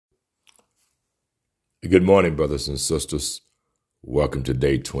Good morning, brothers and sisters. Welcome to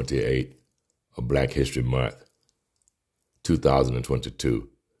day 28 of Black History Month 2022.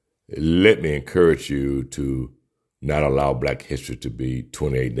 Let me encourage you to not allow Black history to be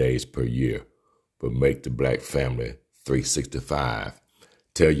 28 days per year, but make the Black family 365.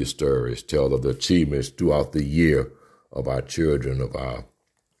 Tell your stories, tell of the achievements throughout the year of our children, of our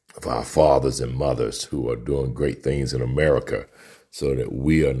fathers and mothers who are doing great things in America, so that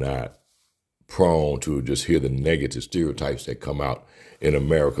we are not prone to just hear the negative stereotypes that come out in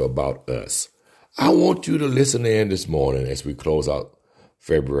America about us. I want you to listen in this morning as we close out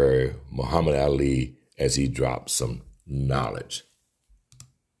February, Muhammad Ali, as he drops some knowledge.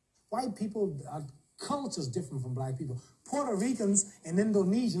 White people, culture is different from black people. Puerto Ricans and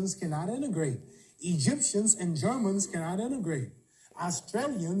Indonesians cannot integrate. Egyptians and Germans cannot integrate.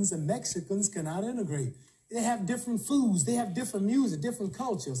 Australians and Mexicans cannot integrate. They have different foods. They have different music, different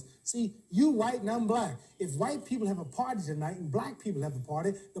cultures. See, you white and I'm black. If white people have a party tonight and black people have a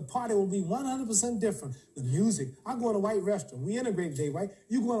party, the party will be 100% different. The music. I go to a white restaurant. We integrate today, right?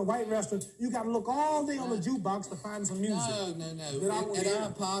 You go to a white restaurant, you got to look all day on the jukebox to find some music. No. At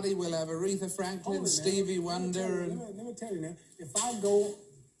our party, we'll have Aretha Franklin, Stevie Wonder. Let me tell you now, if I go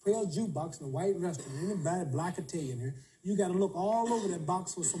play a jukebox in a white restaurant, anybody black Italian here, you got to look all over that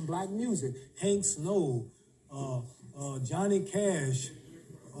box for some black music. Hank Snow, Johnny Cash,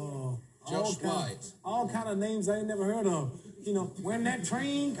 Josh White. All kind of names I ain't never heard of. You know, when that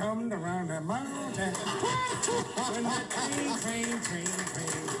train comes around that mountain, when that train comes,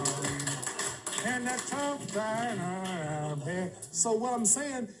 and that truck flying around there. So what I'm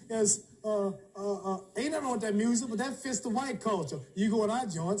saying is, ain't nothing wrong with that music, but that fits the white culture. You go in our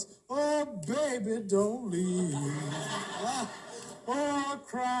joints, oh baby, don't leave. Oh, I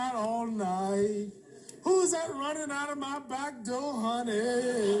cried all night. Who's that running out of my back door,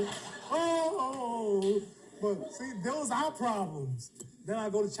 honey? Oh, but see, those are our problems. Then I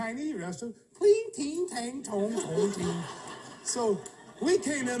go to Chinese restaurant, clean, ting, tang, tong, tong, ting. So we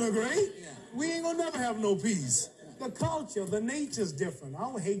can't integrate. We ain't gonna never have no peace. The culture, the nature's different. I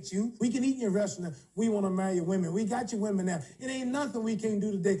don't hate you. We can eat in your restaurant. We want to marry your women. We got your women now. It ain't nothing we can't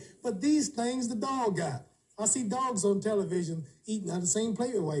do today. But these things the dog got. I see dogs on television eating out of the same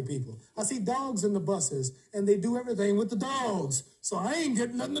plate with white people. I see dogs in the buses, and they do everything with the dogs. So I ain't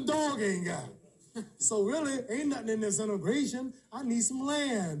getting nothing the dog ain't got. So really, ain't nothing in this integration. I need some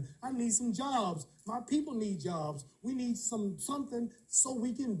land. I need some jobs. My people need jobs. We need something so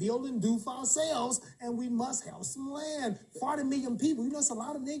we can build and do for ourselves, and we must have some land. 40 million people. You know, it's a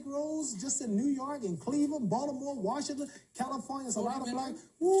lot of Negroes just in New York and Cleveland, Baltimore, Washington, California. It's a lot of black.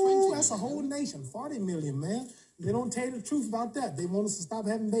 Ooh, that's a whole nation. 40 million, man. They don't tell you the truth about that. They want us to stop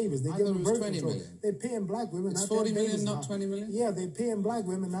having babies. They give them birth control. They're paying black women not to have babies. 40 million, not 20 million? Yeah, they're paying black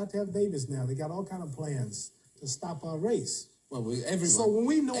women not to have babies now. They got all kind of plans to stop our race. Well, everyone. So when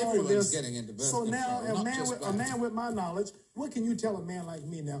we know all this, getting into birth so now control, a man with my knowledge, what can you tell a man like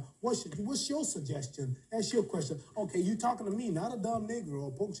me now? What's your suggestion? That's your question. Okay, you talking to me, not a dumb Negro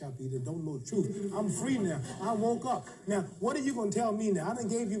or pork chop eater that don't know the truth. I'm free now. I woke up. Now, what are you going to tell me now? I done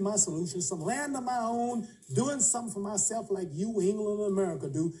gave you my solution, some land of my own, doing something for myself like you, England, and America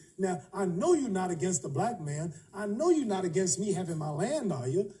do. Now, I know you're not against the black man. I know you're not against me having my land, are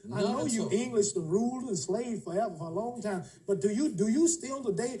you? I know you English the ruled and slave forever for a long time. But do you still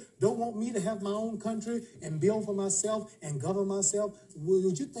today don't want me to have my own country and build for myself and govern myself?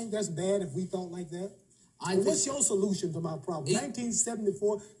 Would you think that's bad if we thought like that? What's your solution to my problem?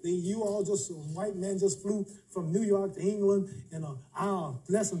 1974, white man just flew from New York to England in an hour,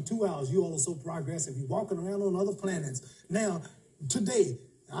 less than 2 hours. You all are so progressive. You're walking around on other planets. Now, today,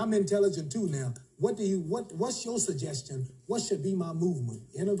 I'm intelligent too now. What's your suggestion? What should be my movement?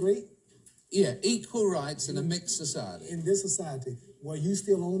 Integrate? Yeah, equal rights in a mixed society. In this society, where you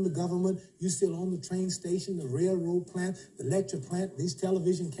still own the government, you still own the train station, the railroad plant, the lecture plant, these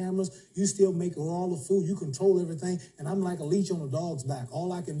television cameras, you still make all the food, you control everything, and I'm like a leech on a dog's back.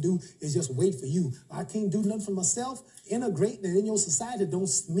 All I can do is just wait for you. I can't do nothing for myself. Integrating in your society don't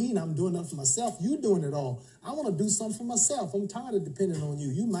mean I'm doing nothing for myself. You doing it all. I want to do something for myself. I'm tired of depending on you.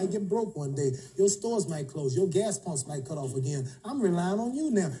 You might get broke one day. Your stores might close. Your gas pumps might cut off again. I'm relying on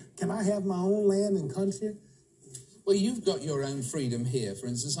you now. Can I have my own land and country? Well, you've got your own freedom here, for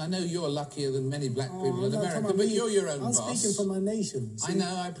instance. I know you're luckier than many black people in America, but you're your own boss. I'm speaking for my nation. See, I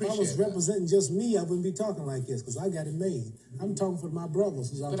know, I appreciate that. If I was representing just me, I wouldn't be talking like this, because I got it made. I'm talking for my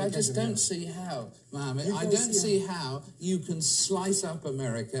brothers. But I just don't see how, Mohammed, I don't see how you can slice up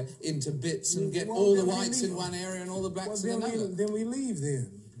America into bits and get all the whites in one area and all the blacks in another. Then we leave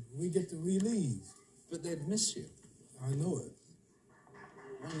then. We leave. But they'd miss you. I know it.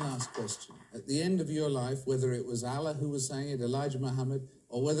 One last question. question. At the end of your life, whether it was Allah who was saying it, Elijah Muhammad,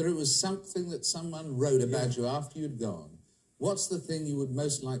 or whether it was something that someone wrote about you after you'd gone, what's the thing you would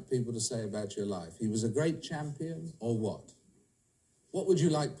most like people to say about your life? He was a great champion, or what? What would you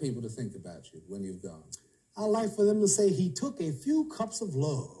like people to think about you when you've gone? I'd like for them to say he took a few cups of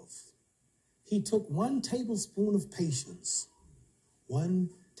love. He took 1 tablespoon of patience, 1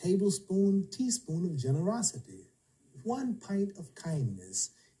 teaspoon of generosity, 1 pint of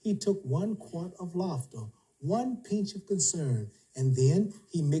kindness. He took 1 quart of laughter, 1 pinch of concern, and then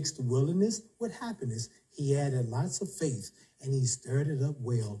he mixed willingness with happiness. He added lots of faith, and he stirred it up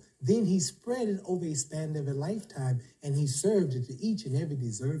well. Then he spread it over a span of a lifetime, and he served it to each and every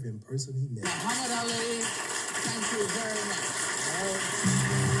deserving person he met. Muhammad Ali, thank you very much.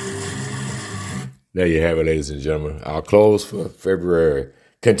 There you have it, ladies and gentlemen. Our close for February.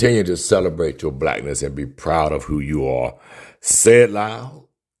 Continue to celebrate your blackness and be proud of who you are. Say it loud.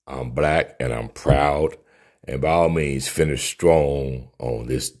 I'm black and I'm proud. And by all means, finish strong on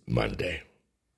this Monday.